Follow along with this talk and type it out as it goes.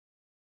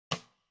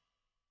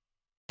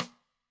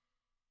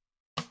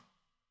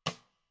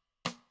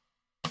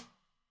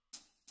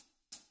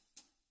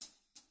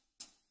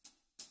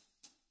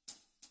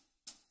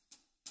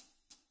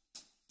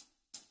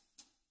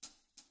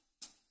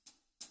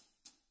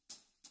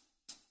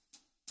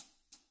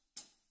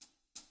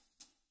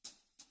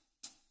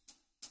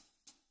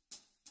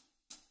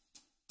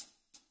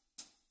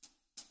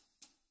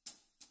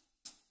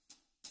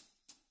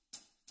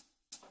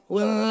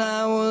Well,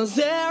 I was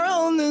there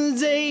on the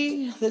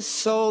day they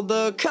sold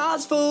the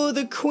cars for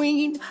the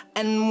Queen.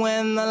 And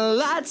when the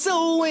lights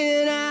all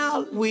went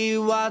out, we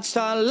watched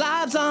our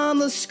lives on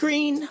the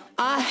screen.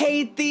 I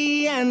hate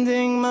the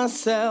ending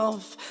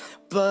myself,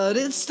 but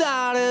it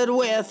started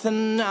with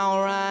an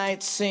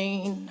alright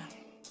scene.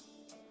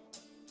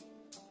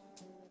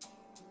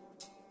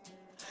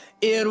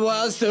 It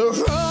was the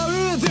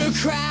roar of the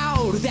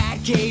crowd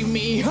that gave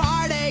me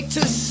heartache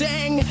to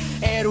sing.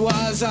 It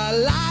was a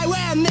lie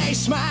when they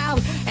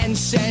smiled and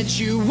said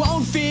you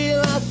won't feel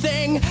a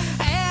thing.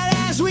 And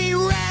as we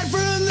ran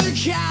from the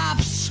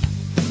cops,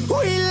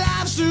 we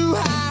laughed so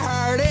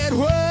hard it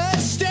would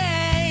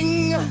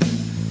sting.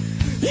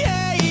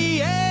 Yeah,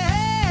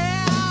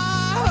 yeah.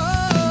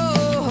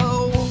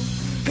 Oh,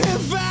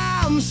 if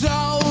I'm so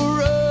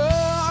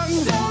wrong,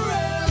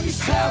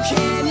 how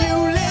can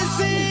you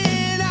listen?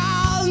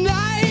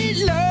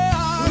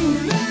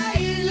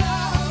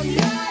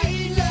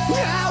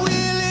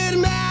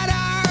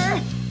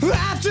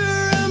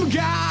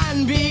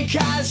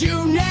 Because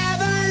you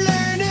never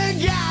learned a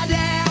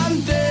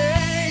goddamn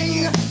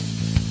thing.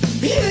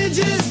 You're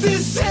just a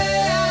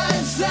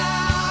sad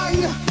song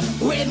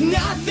with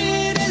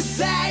nothing to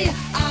say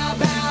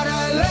about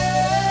a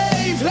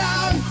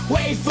lifelong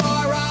wait for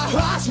a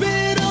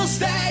hospital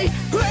stay.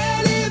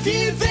 Well, if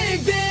you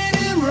think that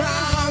I'm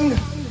wrong,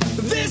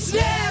 this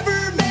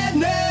never meant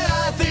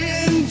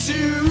nothing to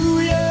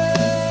you.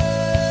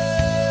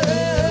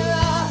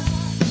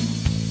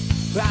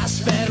 I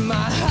spent my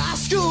high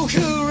school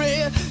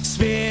career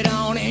spit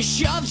on and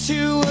shoved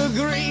to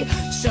agree,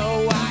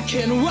 so I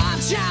can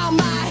watch all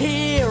my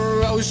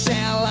heroes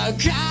sell a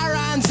car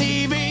on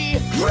TV.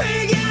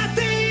 Bring out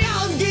the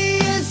old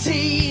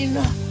guillotine,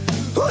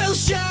 we'll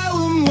show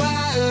them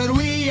what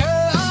we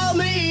all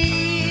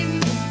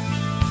mean.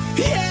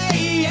 Yeah,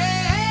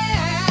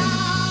 yeah.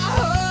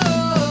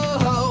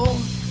 Oh,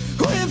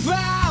 if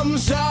I'm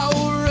so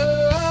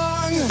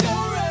wrong,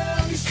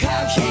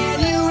 how can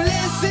you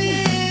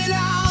listen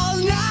all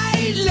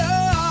night long?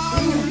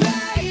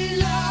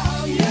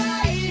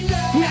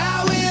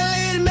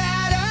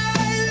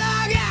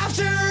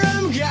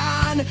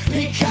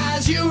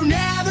 Because you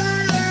never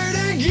learned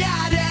a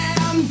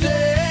goddamn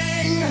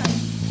thing.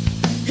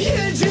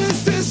 You're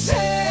just a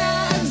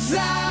sad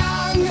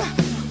song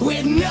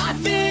with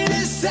nothing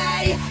to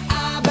say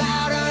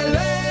about a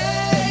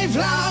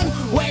lifelong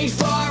wait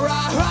for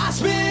a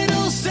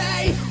hospital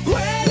stay.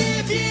 Well,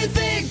 if you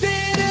think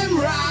that I'm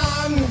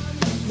wrong,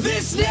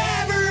 this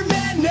never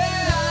meant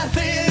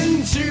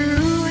nothing to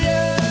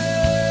you.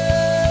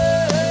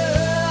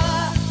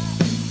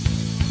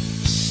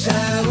 So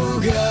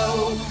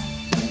go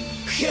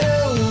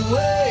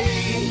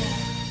away,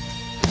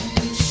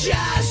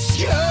 just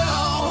go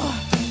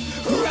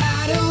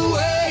right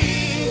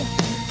away.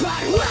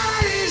 But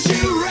where did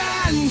you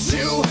run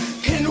to,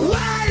 and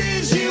where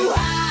did you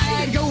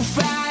hide? Go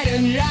find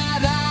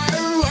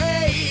another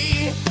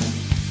way.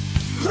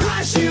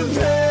 Rush you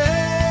pay.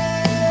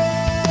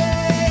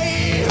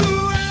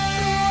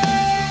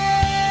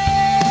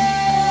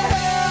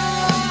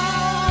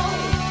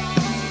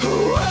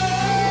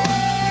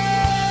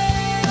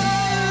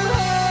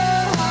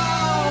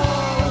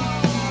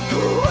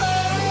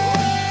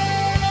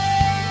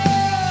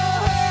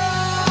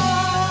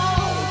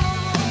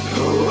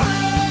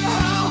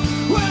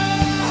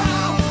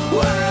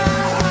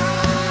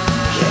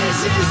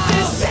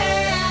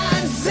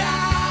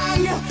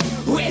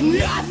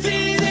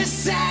 Nothing to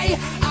say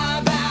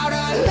about a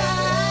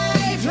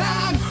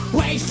lifelong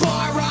wait for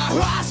a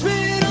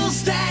hospital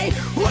stay.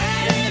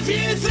 Well, if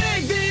you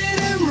think that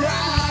I'm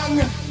wrong,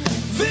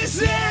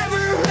 this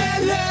never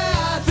meant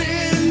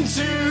nothing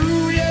to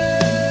you.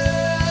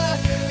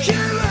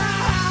 Come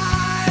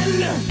on,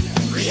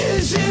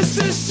 it's just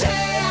a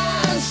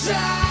sad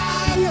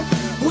song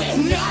with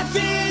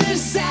nothing to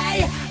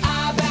say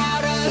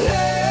about a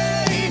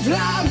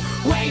lifelong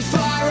wait for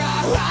a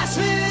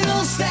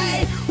hospital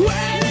stay.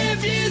 Well,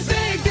 if you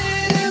think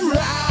that I'm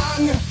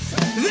wrong,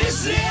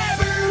 this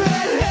never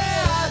meant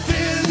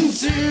nothing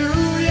to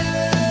you.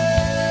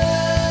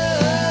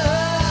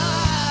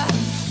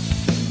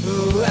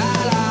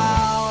 At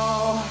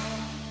all.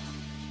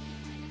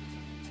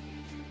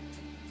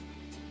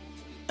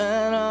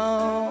 At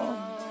all.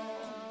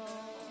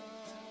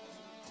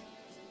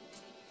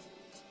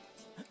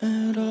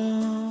 At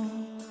all.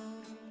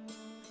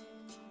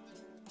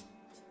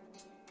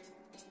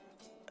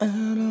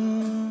 At all.